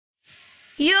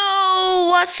Yo,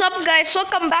 what's up guys?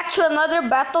 Welcome back to another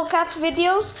Battlecats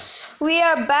videos. We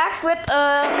are back with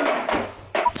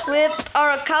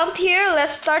our account here.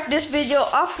 Let's start this video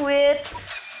off with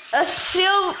a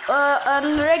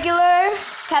regular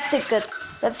cat ticket.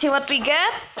 Let's see what we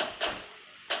get.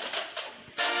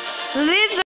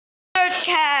 Lizard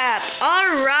cat.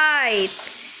 All right.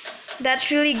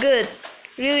 That's really good.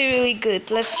 Really good.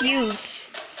 Let's use.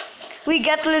 We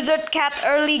get lizard cat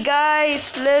early,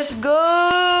 guys. Let's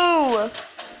go.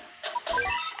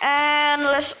 And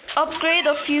let's upgrade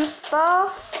a few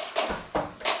stuff.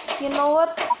 You know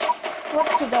what? What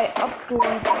should I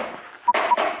upgrade?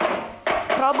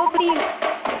 Probably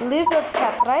lizard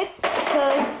cat, right?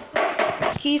 Because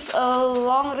he's a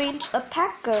long-range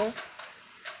attacker.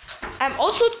 I'm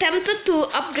also tempted to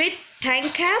upgrade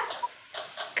tank cat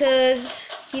because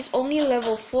he's only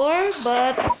level 4,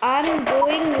 but I'm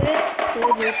going with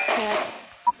lizard cat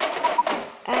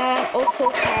and also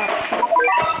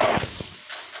cat.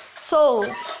 So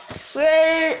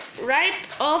we're right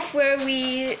off where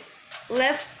we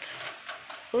left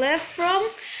from.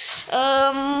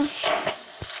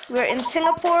 We're in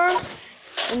Singapore.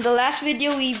 In the last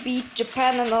video we beat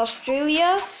Japan and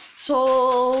Australia,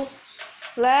 so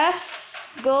let's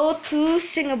go to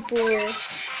Singapore.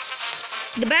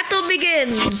 The battle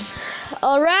begins.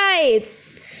 All right.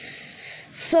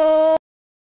 So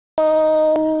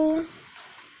boom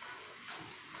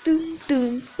boom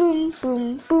boom boom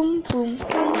boom boom boom.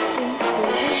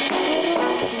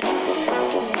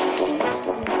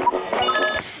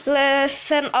 Let's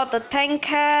send out the tank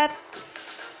cat.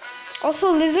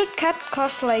 Also, lizard cat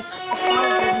costs like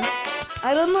 1,000.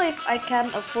 I don't know if I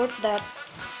can afford that.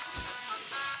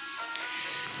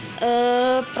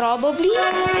 Probably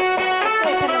I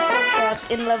can afford that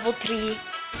in level 3,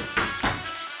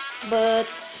 but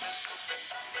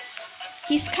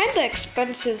he's kinda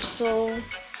expensive, so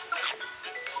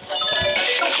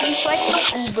he's like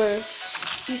an Uber.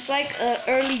 He's like an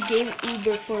early game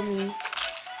Uber for me,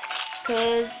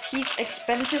 cause he's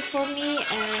expensive for me.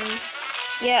 And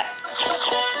yeah,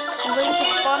 I'm going to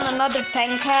spawn another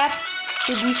tank cat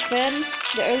to defend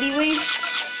the early waves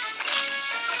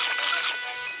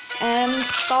and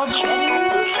stall the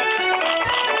enemy.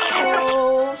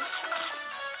 So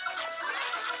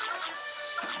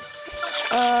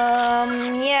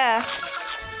yeah,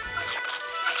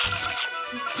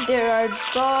 there are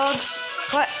dogs.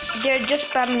 What? They're just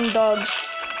spamming dogs.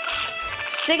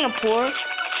 Singapore?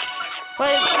 What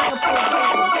is Singapore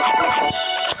doing?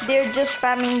 They're just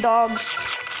spamming dogs.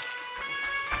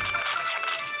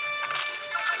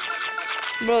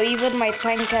 Bro, even my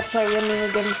tank cats are running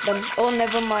against them. Oh,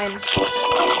 never mind.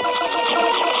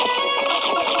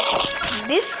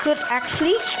 This could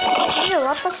actually be a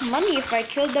lot of money if I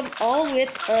kill them all with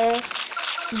a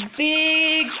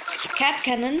big cat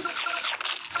cannon.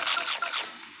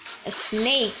 A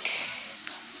snake.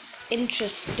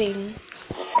 Interesting.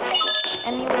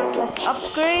 Anyways, let's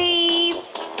upgrade.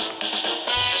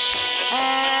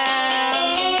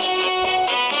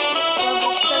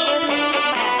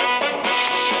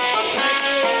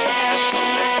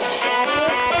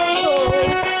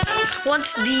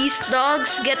 Once these dogs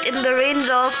get in the range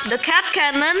of the cat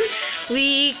cannon,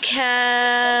 we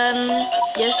can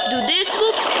just do this.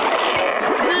 Boop.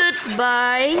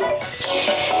 Goodbye.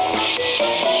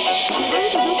 I'm going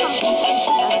to do something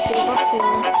stupid and save up for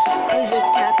lizard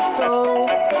cat, so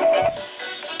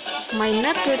my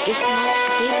network is not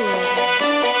stable.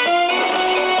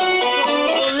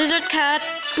 So, lizard cat,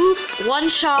 boop, one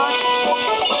shot.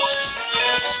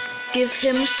 Give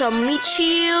him some meat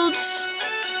shields.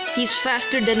 He's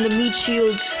faster than the meat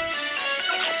shields.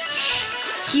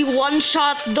 He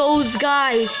one-shot those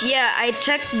guys. Yeah, I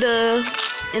checked the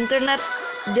internet.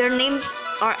 Their names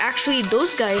are actually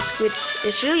those guys, which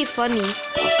is really funny. I'm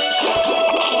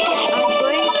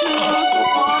going to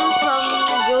spawn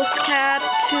some ghost cat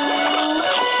too.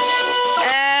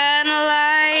 And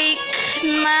like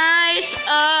nice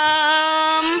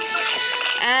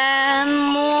and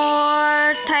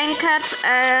more tank cats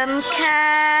and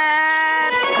cats.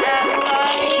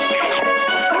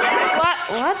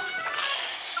 What?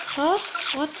 Huh?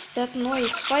 What's that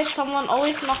noise? Why is someone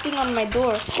always knocking on my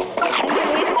door?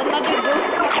 Anyways, another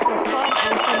ghost cat for fun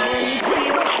and some more meat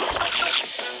shields.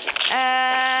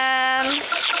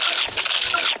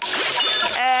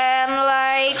 And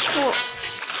like,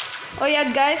 oh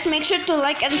yeah, guys, make sure to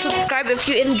like and subscribe if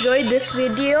you enjoyed this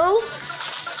video.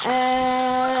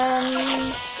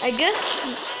 And I guess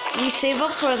we save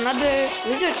up for another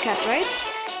lizard cat, right?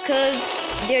 Because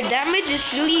their damage is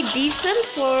really decent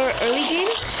for early game.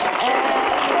 And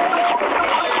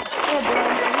yeah, they're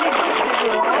really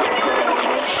good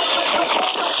overall.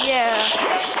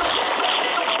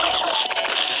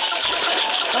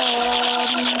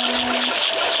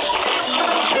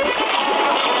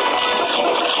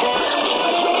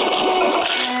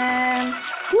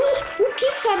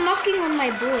 knocking on my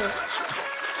door.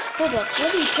 Hold up,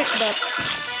 let me check that.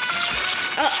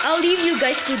 I'll leave you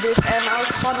guys to this and I'll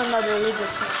spawn another lizard.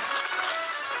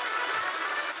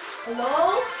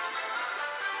 Hello?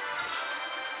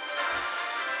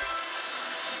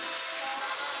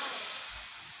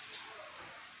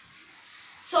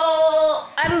 So,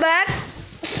 I'm back.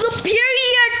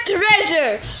 Superior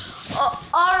treasure! Oh,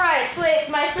 alright, wait,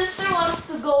 my sister wants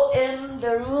to go in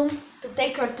the room to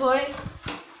take her toy.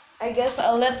 I guess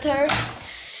I'll let her.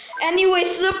 Anyway,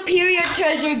 superior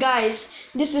treasure, guys.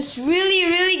 This is really,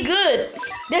 really good.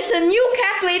 There's a new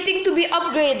cat waiting to be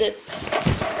upgraded.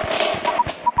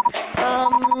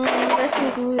 Let's see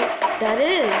who that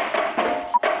is.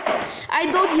 I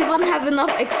don't even have enough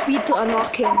XP to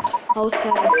unlock him. How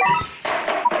sad.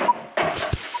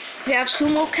 We have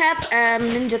Sumo Cat and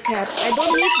Ninja Cat. I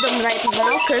don't need them right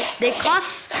now because they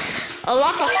cost a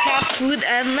lot of cat food,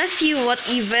 and let's see what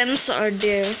events are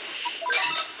there.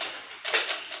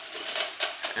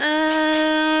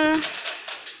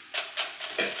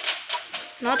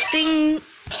 Nothing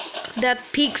that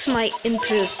piques my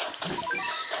interests.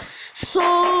 So,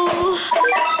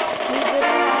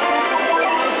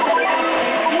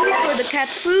 thank you for the cat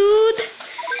food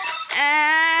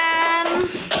and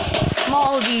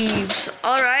Maldives.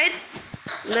 Alright,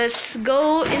 let's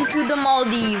go into the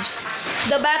Maldives.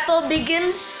 The battle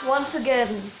begins once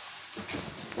again.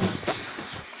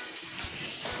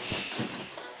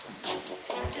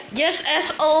 Just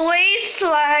as always,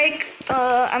 like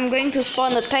I'm going to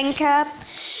spawn a tank cat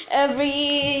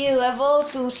every level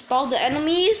to stall the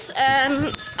enemies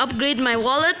and upgrade my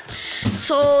wallet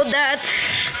so that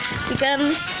we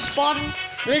can spawn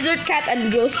lizard cat and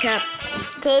gross cat,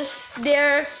 because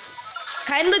they're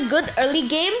kind of good early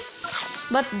game,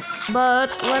 but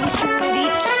once you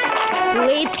reach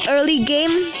late early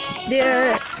game,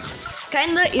 they're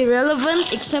kind of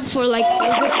irrelevant except for like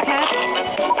lizard cat.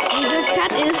 Lizard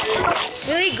cat is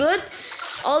really good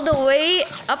all the way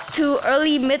up to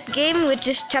early mid game, which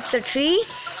is chapter 3.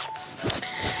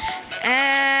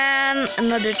 And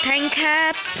another tank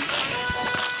cat.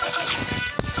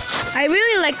 I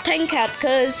really like tank cat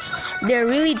because they're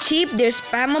really cheap, they're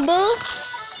spammable,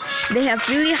 they have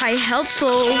really high health,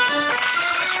 so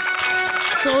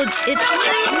it's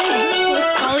really good for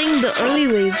stalling the early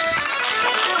waves.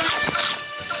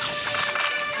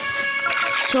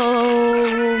 So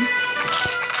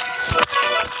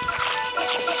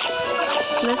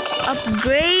let's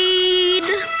upgrade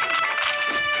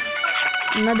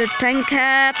another tank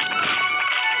cat.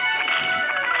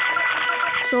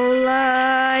 So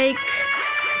like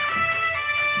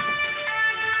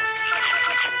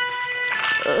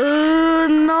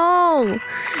no,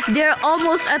 they're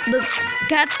almost at the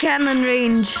cat cannon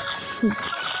range.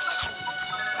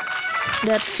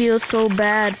 That feels so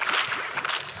bad.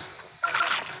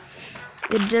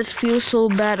 It just feels so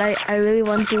bad. I really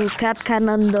want to cat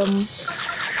cannon them.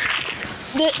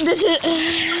 This is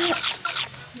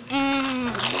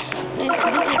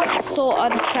so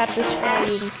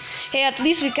unsatisfying. Hey, at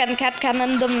least we can cat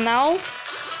cannon them now.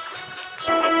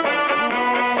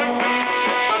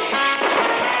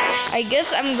 I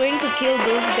guess I'm going to kill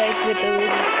those guys with a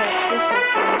lizard cat just for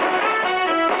fun.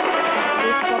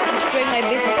 They stop destroying my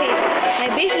base. Okay, my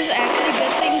base is actually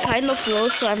getting kind of low,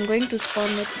 so I'm going to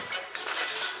spawn it.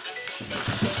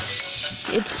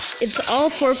 It's all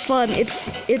for fun.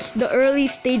 It's the early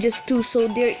stages too, so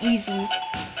they're easy.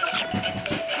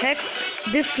 Heck,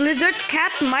 this lizard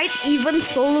cat might even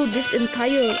solo this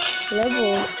entire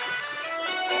level.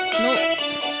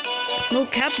 No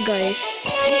cap, guys.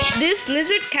 This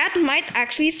lizard cat might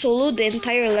actually solo the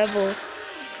entire level.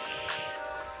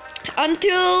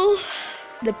 Until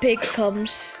the pig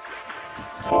comes.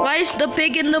 Why is the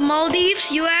pig in the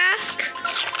Maldives, you ask?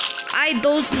 I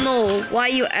don't know why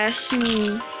you ask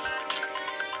me.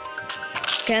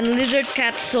 Can lizard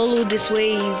cat solo this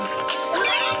wave?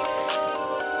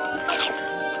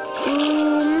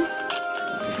 Boom.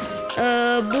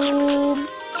 Boom.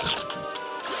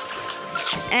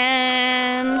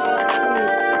 And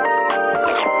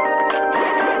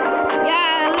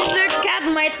yeah, lizard cat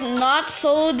might not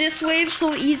solo this wave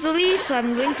so easily, so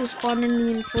I'm going to spawn in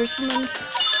reinforcements.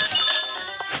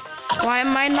 Why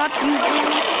am I not using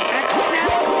X-Cat?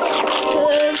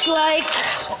 Because like,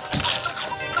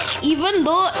 even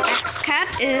though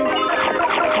X-Cat is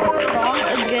strong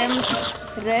against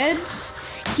reds,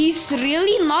 he's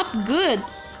really not good,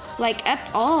 like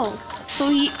at all. So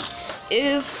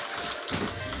if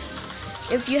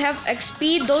you have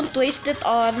XP, don't waste it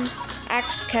on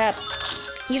X-Cat.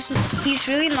 He's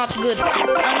really not good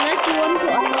unless you want to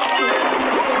unlock his.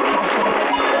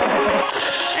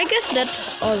 I guess that's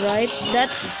alright.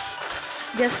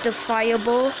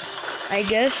 justifiable, I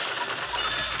guess,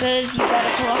 because you gotta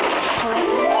collect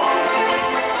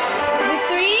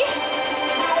victory.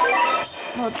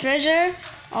 No treasure.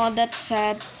 Oh, that's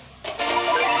sad.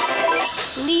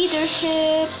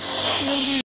 Leadership.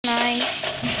 Really nice.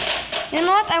 You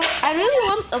know what? I really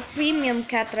want a premium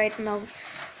cat right now.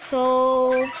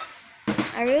 So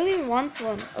I really want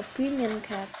a premium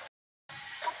cat.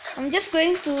 I'm just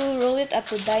going to roll it at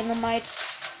the dynamites.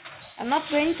 I'm not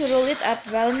going to roll it at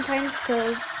Valentine's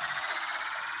because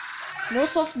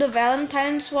most of the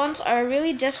Valentine's ones are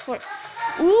really just for...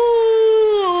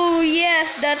 Ooh, yes,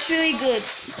 that's really good.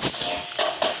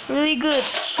 Really good.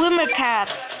 Swimmer cat.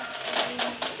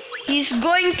 He's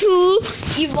going to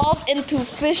evolve into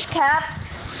fish cat,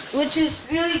 which is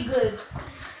really good.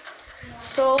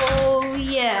 So,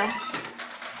 yeah.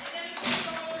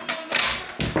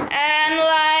 And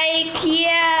like,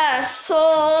 yeah,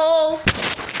 so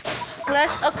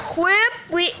let's equip.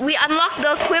 We unlock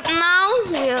the equip now.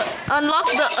 We unlock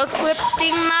the equip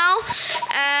thing now.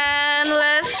 And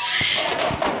let's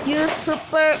use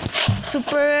super.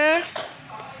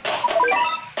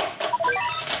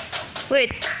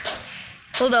 Wait,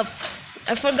 hold up.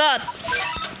 I forgot.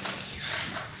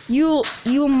 You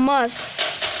must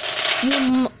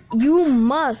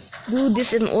do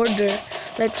this in order,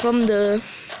 like from the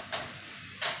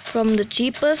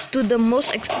cheapest to the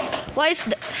most why is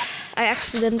the... I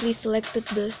accidentally selected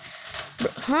the...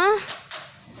 Huh?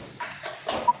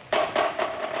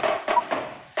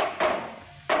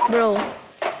 Bro.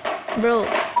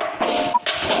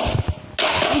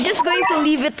 I'm just going to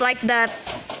leave it like that.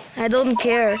 I don't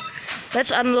care.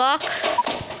 Let's unlock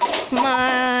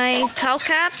my cow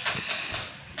cat.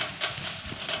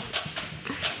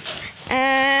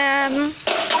 And...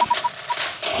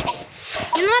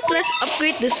 you know what? Let's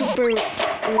upgrade the super...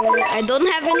 I don't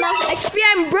have enough XP.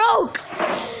 I'm broke.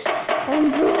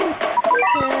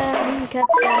 Cat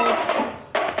fight.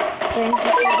 Thank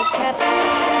you for the cat.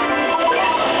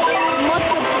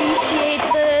 Much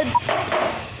appreciated.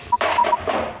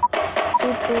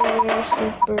 Super.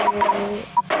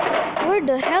 Where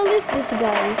the hell is this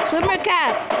guy? Swimmer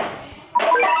cat.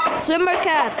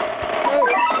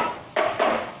 Search.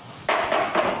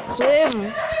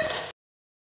 Swim.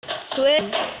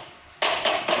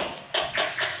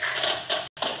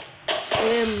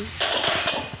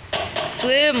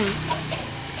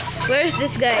 Where's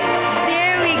this guy?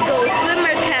 There we go,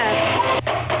 swimmer cat.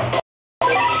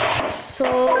 So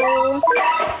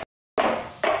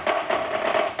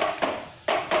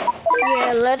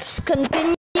yeah, let's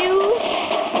continue. I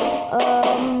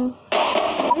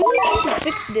really want to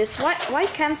fix this. Why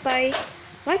can't I?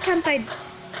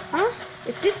 Huh?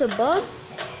 Is this a bug?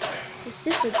 Is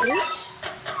this a glitch?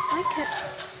 Why can't...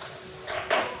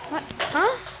 What?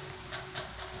 Huh?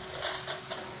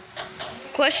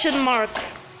 Question mark.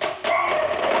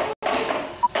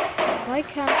 Why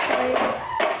can't I...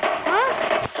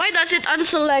 Huh? Why does it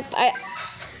unselect?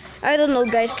 I don't know,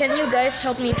 guys. Can you guys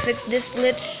help me fix this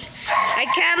glitch? I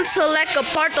can't select a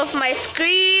part of my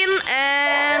screen,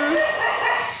 and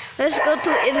let's go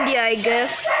to India, I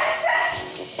guess.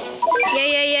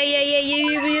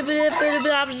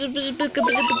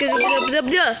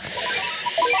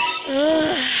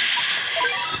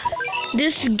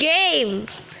 This game.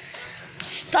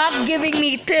 Stop giving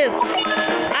me tips.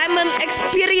 I'm an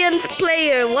experienced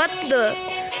player. What the?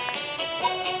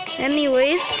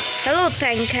 Anyways, hello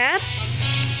tank cat.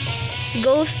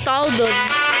 Go stall them.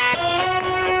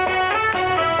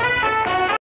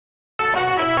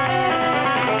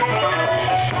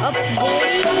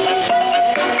 Upgrade.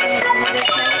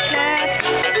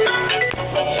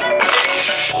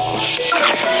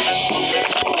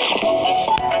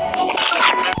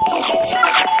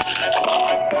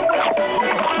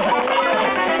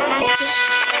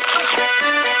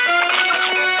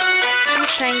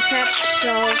 Tank cats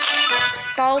shall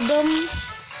stall them.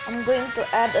 I'm going to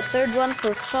add a third one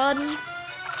for fun.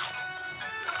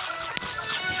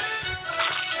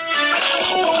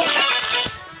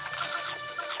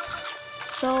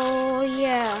 So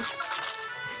yeah.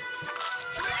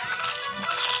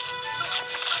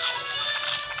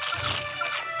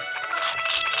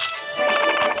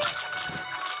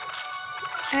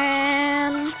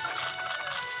 And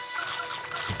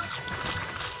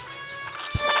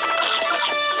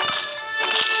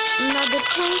another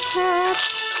tank cat.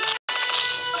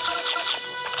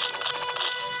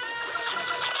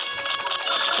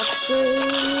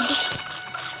 Upgrade.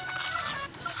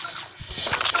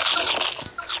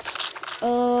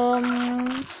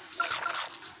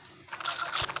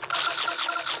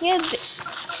 Yeah,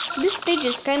 this stage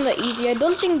is kinda easy. I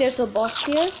don't think there's a boss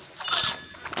here.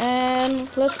 And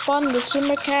let's spawn the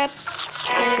swimmer cat,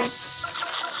 because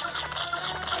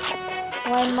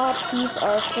why not? He's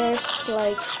our first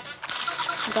like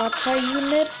gacha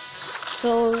unit,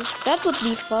 so that would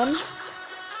be fun.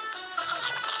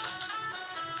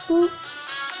 Boop.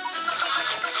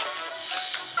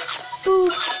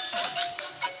 Boop.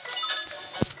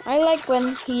 I like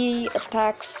when he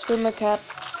attacks swimmer cat.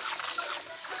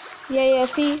 Yeah,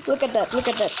 see? Look at that, look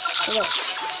at that. Look.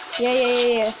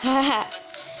 Yeah. Haha.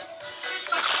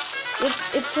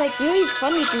 It's like really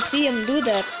funny to see him do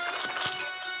that.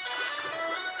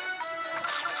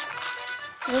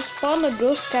 We'll spawn a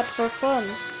ghost cat for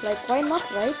fun. Like, why not,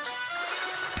 right?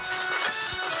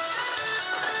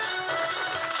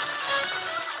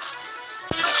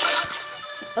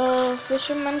 A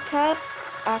fisherman cat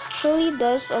actually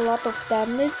does a lot of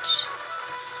damage.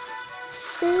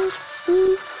 Boop,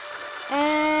 boop.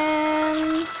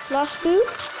 And last boop?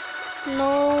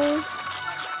 No.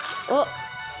 Oh,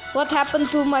 what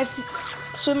happened to my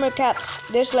swimmer cats?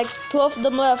 There's like 2 of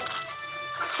them left.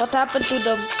 What happened to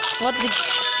them?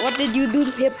 What did you do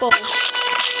to Hippo?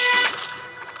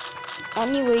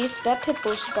 Anyways, that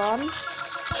Hippo's gone.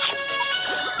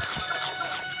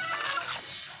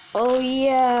 Oh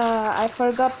yeah, I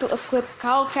forgot to equip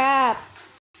Cowcat.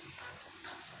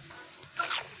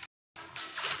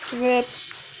 Rip.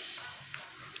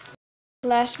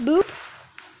 Last boop?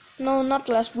 No, not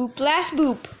last boop. Last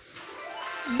boop.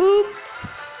 Boop.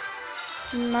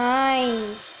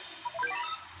 Nice.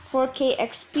 4K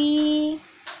XP.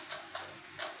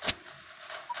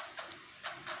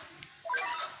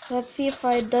 Let's see if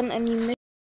I've done any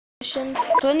missions.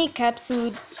 20 cat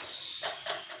food.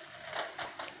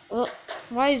 Oh,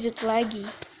 why is it laggy?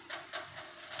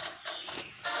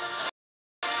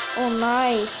 Oh,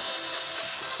 nice.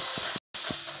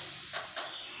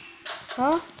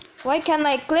 Huh? Why can't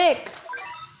I click?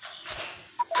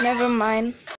 Never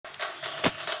mind.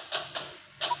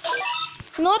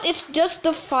 Not, it's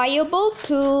justifiable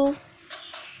to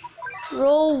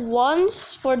roll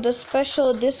once for the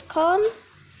special discount,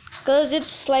 because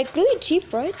it's like really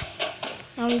cheap, right?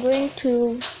 I'm going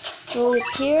to roll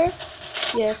it here.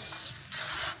 Yes.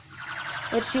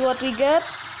 Let's see what we get.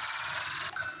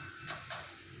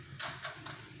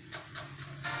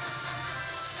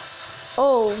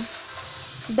 Oh,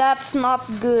 that's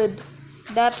not good.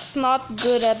 That's not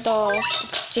good at all.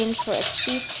 Exchange for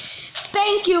XP.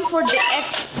 Thank you for the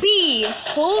XP.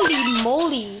 Holy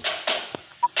moly.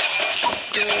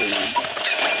 Great.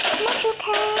 Metro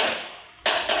cat.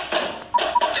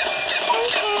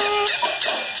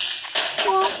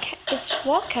 Cat. It's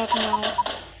Wildcat now.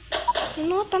 You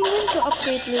know what? I'm going to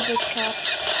upgrade Lizard Cat.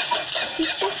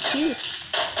 He's just cute.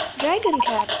 Dragon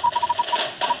Cat.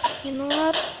 You know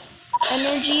what?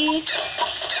 Energy.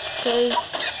 Because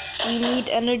we need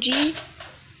energy.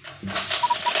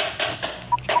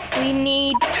 We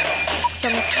need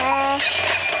some cash.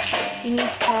 We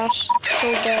need cash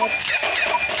so bad.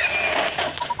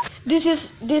 This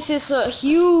is a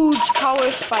huge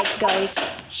power spike, guys.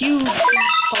 Huge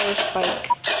power spike.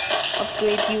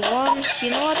 Upgrade you once, you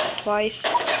know what? Twice,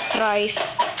 thrice,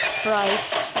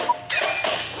 thrice.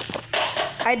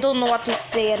 I don't know what to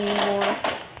say anymore.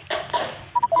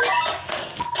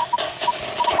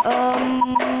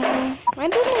 I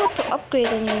don't know what to upgrade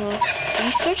anymore.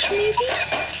 Research maybe?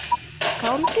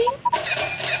 Counting?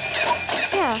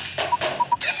 Yeah.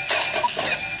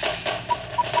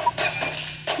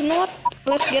 You know what?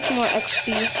 Let's get more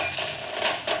XP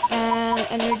and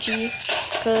energy,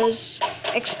 because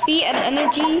XP and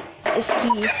energy is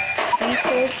key.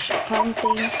 Research,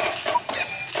 counting.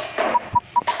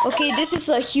 Okay, this is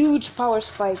a huge power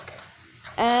spike.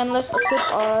 And let's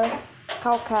equip our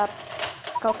Cowcat.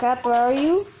 Cowcat, where are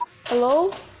you?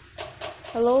 Hello?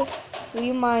 Hello? Do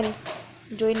you mind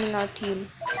joining our team?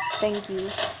 Thank you.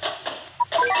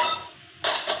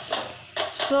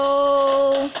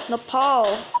 So,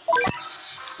 Nepal.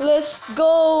 Let's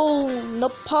go!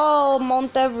 Nepal,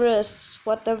 Mount Everest,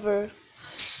 whatever.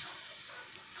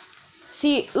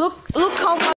 See, look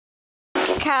how much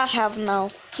cash we have now.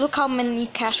 Look how many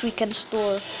cash we can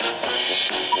store.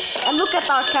 And look at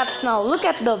our cats now. Look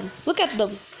at them. Look at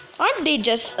them. Aren't they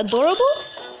just adorable?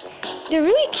 They're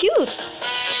really cute.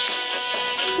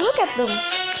 Look at them.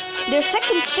 They're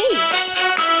second stage.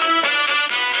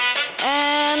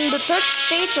 And the third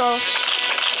stage of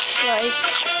like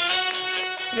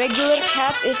regular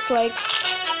cat is like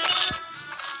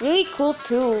really cool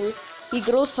too. He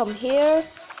grows some hair.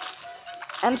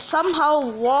 And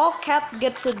somehow wall cat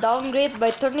gets a downgrade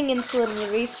by turning into an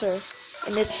eraser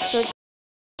in its third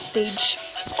stage.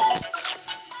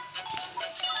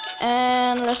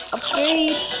 And let's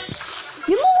upgrade.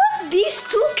 You know what? these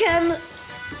two can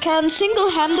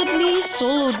single-handedly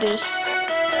solo this,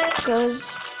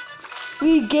 because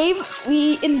we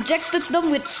injected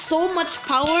them with so much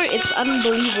power, it's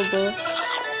unbelievable.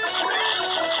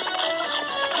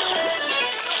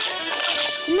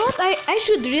 You know what? I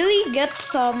should really get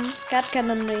some cat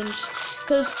cannon range,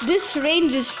 because this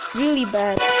range is really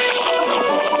bad.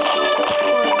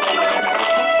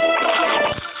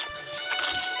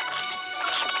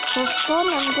 For fun,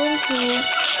 I'm going to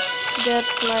get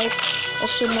like a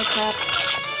swimmer cat.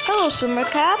 Hello, swimmer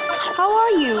cat. How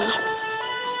are you?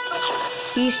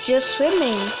 He's just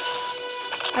swimming.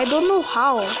 I don't know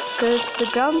how, because the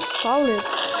ground's solid.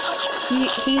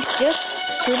 He's just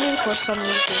swimming for some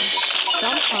reason.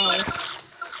 Somehow,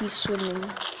 he's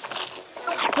swimming.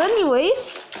 So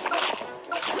anyways,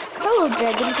 hello,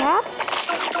 dragon cat.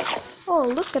 Oh,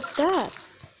 look at that.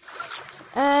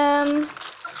 And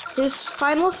his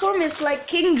final form is like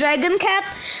King Dragon Cat,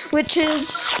 which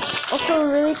is also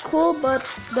really cool, but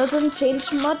doesn't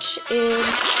change much in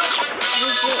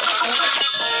visual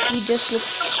effects. He just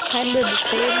looks kind of the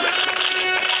same.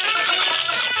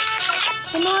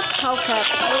 You know what? Cow Cat.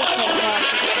 Hello, Cow Cat.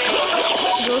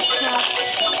 Ghost Cat.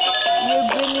 You're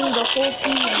bringing the whole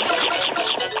team.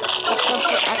 Except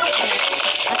for Axe Cat.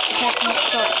 Axe Cat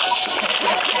messed up.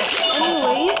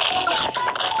 Anyways,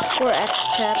 for Axe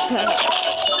Cat.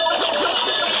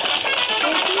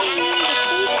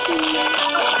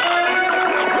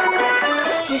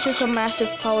 This is a massive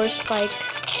power spike.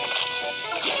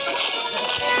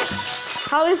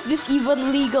 How is this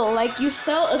even legal? Like, you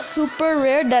sell a super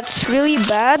rare that's really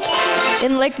bad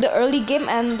in like the early game,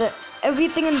 and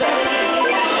everything in the early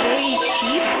game is very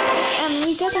cheap, and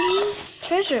we got a new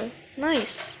treasure.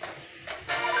 Nice.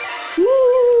 Woo,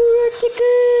 rare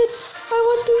ticket! I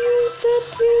want to use that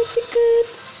rare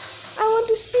ticket. I want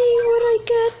to see what I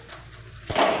get.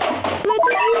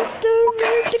 Let's use the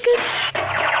rare ticket.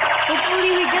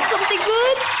 Hopefully we get something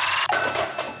good.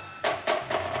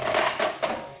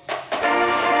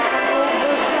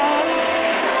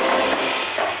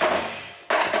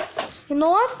 You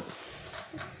know what?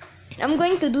 I'm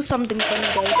going to do something fun,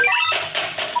 guys.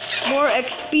 More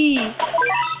XP.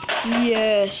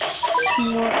 Yes,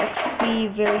 more XP.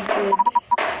 Very good.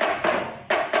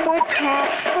 Bird cat.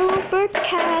 Hello, bird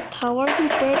cat. How are you,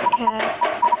 bird cat?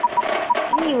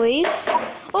 Anyways.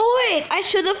 Oh wait, I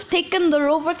should have taken the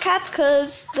rover cat,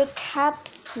 because the cat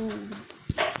food.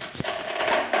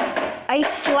 I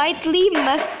slightly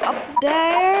messed up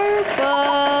there,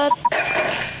 but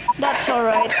that's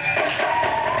alright.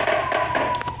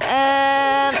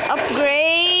 And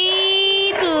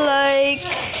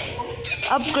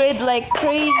upgrade like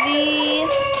crazy.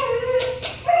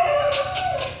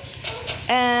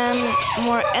 And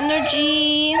more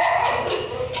energy.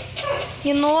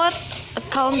 You know what?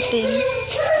 Accounting.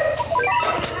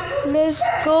 Let's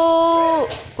go.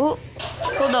 Oh,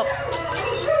 hold up.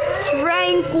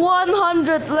 Rank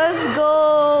 100. Let's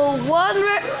go.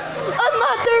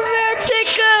 Another rare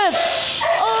ticket.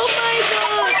 Oh my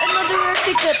god. Another rare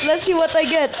ticket. Let's see what I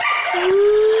get.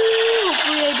 Ooh,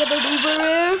 hopefully I get an uber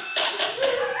rare.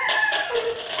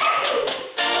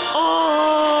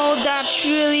 Oh, that's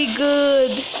really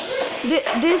good.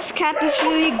 This cat is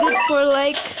really good for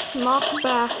like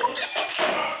knockback.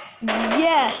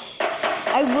 Yes,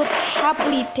 I would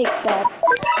happily take that.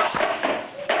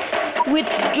 With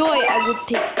joy, I would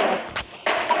take that.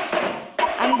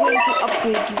 I'm going to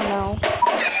upgrade you now.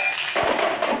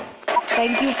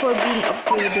 Thank you for being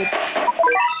upgraded.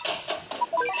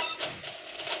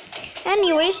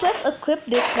 Anyways, let's equip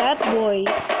this bad boy.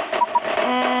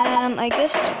 And I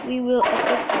guess we will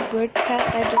equip the bird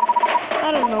cat.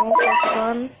 I don't know, for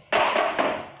fun.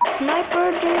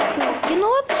 Sniper, you know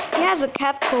what? He has a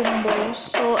cat combo,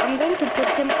 so I'm going to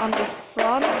put him on the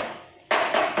front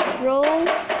row,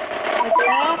 like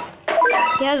that.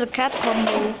 He has a cat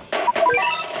combo,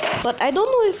 but I don't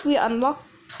know if we unlock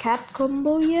cat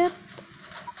combo yet.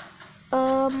 You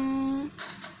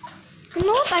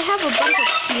know what? I have a bunch of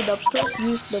speed ups. Let's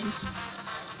use them.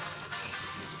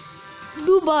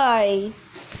 Dubai.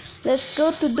 Let's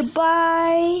go to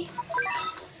Dubai.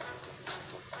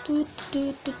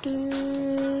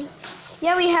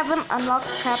 Yeah, we haven't unlocked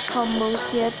cat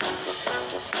combos yet,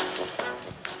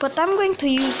 but I'm going to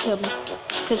use him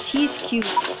because he's cute.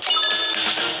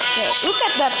 Okay, look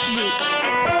at that dude.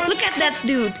 Look at that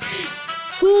dude.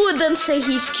 Who wouldn't say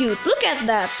he's cute? Look at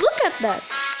that. Look at that.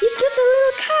 He's just a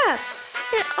little cat.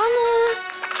 Yeah,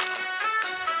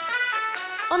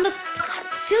 on a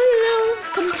silly little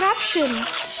contraption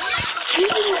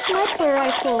using a sniper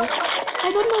rifle. I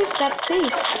don't know if that's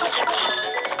safe.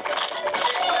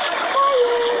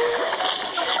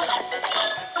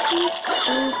 Fire!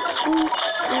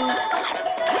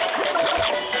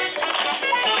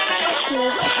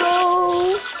 Let's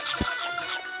go.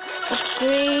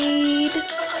 Upgrade.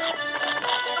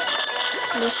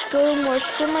 Let's go. More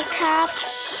swimmer cats.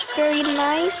 Very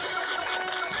nice.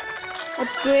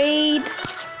 Upgrade.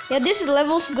 Yeah, this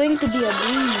level's going to be a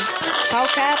breeze. Cow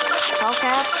cat. Cow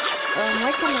cat.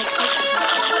 Why can't I click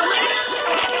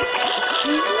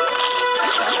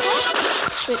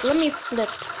it? Wait, let me flip.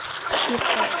 See if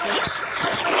that flips.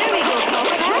 There we go, cow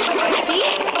cat. See?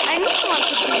 I know how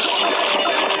to do it.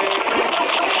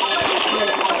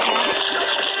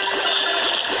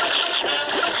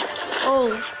 Oh,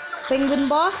 penguin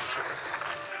boss?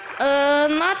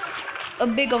 Not a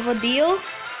big of a deal.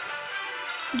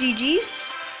 GG's.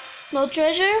 No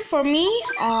treasure for me?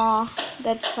 Aw,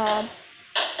 that's sad.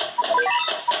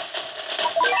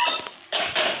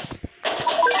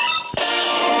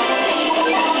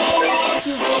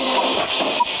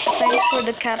 Thanks for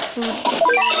the cat food. Thanks for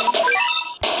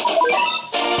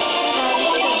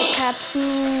the cat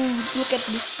food. Look at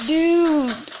this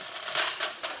dude.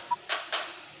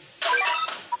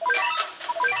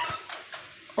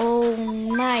 Oh,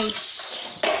 nice.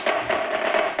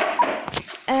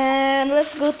 And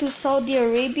let's go to Saudi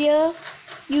Arabia.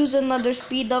 Use another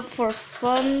speed up for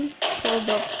fun. Hold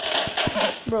up.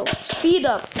 Bro, speed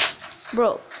up.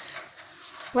 Bro.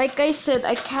 Like I said,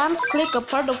 I can't click a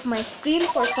part of my screen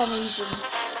for some reason.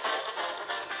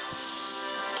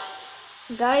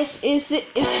 Guys, is this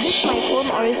my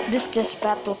phone or is this just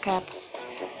Battlecats?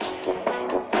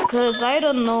 Cause I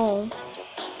don't know.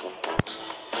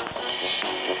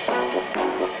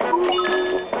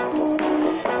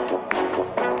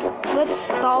 Let's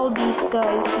stall these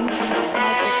guys using the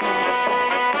sniper cat.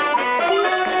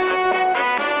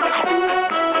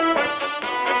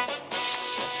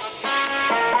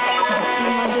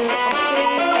 Another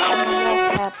upgrade and a wall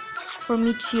cat for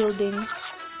me shielding.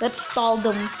 Let's stall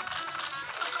them.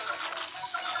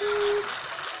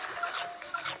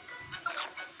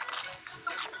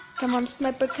 Come on,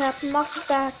 sniper cat, knock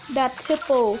back that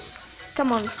hippo.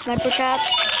 Come on, sniper cat,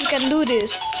 you can do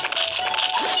this.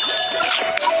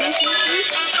 See?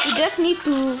 You just need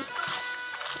to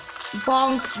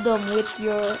bonk them with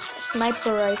your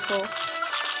sniper rifle.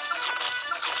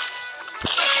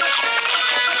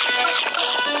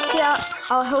 Yeah,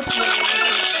 I'll help you. You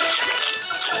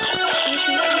just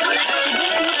need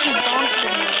to bonk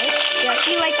them, right? Yeah,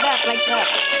 see, like that. Yeah, like that.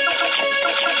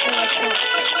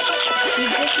 You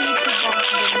just need to bonk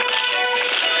them.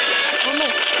 Oh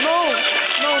no!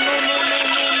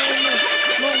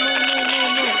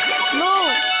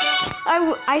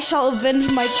 I shall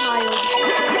avenge my child.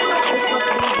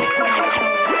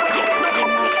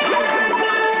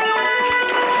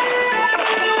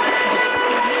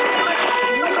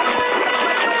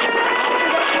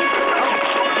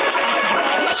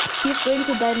 He's going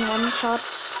to die in one shot.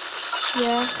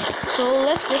 Yeah, so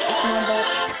let's just ignore that.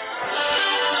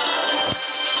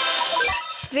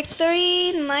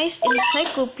 Victory, nice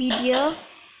encyclopedia.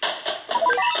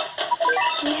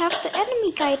 We have the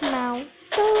enemy guide now.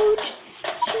 Doge,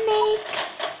 snake,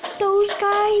 those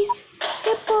guys,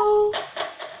 hippo,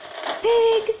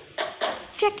 pig,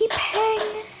 Jackie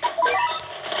Peng.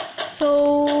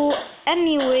 So,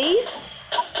 anyways,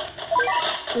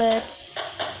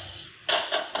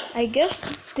 I guess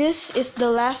this is the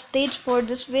last stage for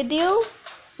this video.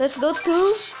 Let's go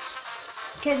to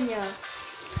Kenya.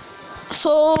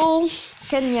 So,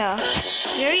 Kenya,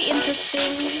 very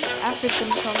interesting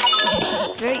African country.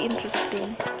 Very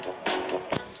interesting.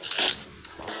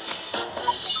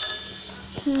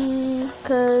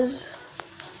 Cause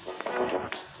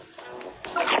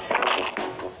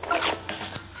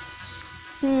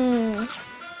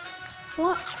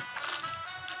what?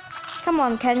 Come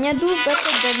on, Kenya, do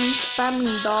better than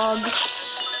spamming dogs.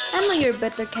 I know you're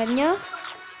better, Kenya.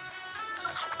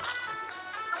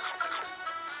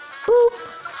 Boop.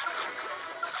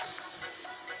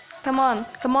 Come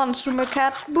on, swimmer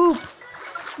cat. Boop.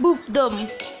 Boop them.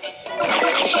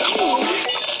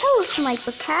 Hello,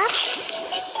 sniper cat.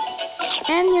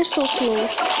 And you're so slow.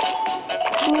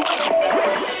 Boop.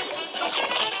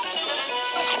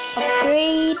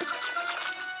 Upgrade.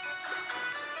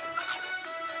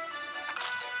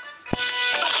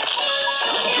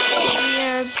 We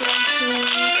are going to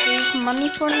save money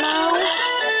for now.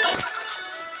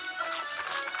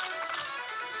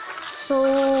 So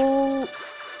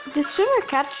the swimmer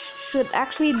cat should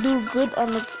actually do good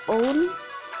on its own.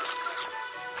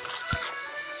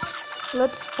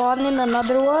 Let's spawn in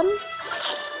another one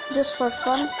just for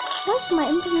fun. Why is my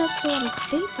internet so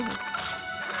unstable?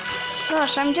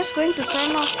 Gosh, I'm just going to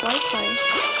turn off Wi-Fi.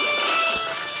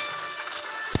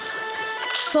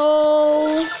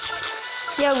 So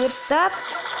yeah, with that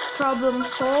problem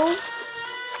solved,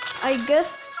 I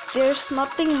guess there's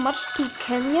nothing much to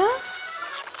Kenya.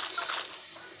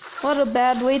 What a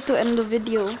bad way to end the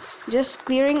video. Just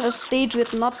clearing a stage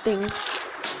with nothing.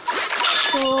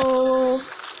 So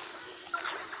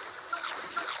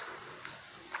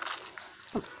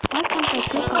why can't I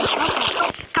click on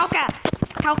Cowcat?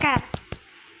 Cowcat!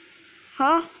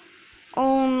 Huh?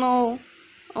 Oh no.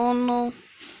 Oh no.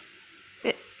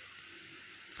 It,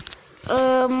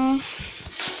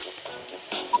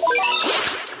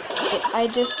 I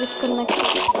just disconnected.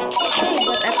 Hey,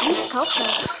 but at least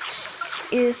Cowcat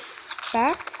is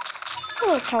back.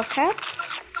 Hello, Cowcat.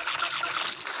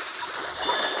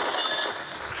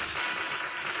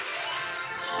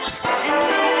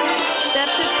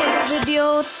 That's it for the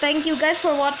video. Thank you guys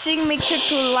for watching. Make sure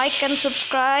to like and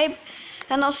subscribe.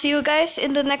 And I'll see you guys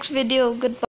in the next video. Goodbye.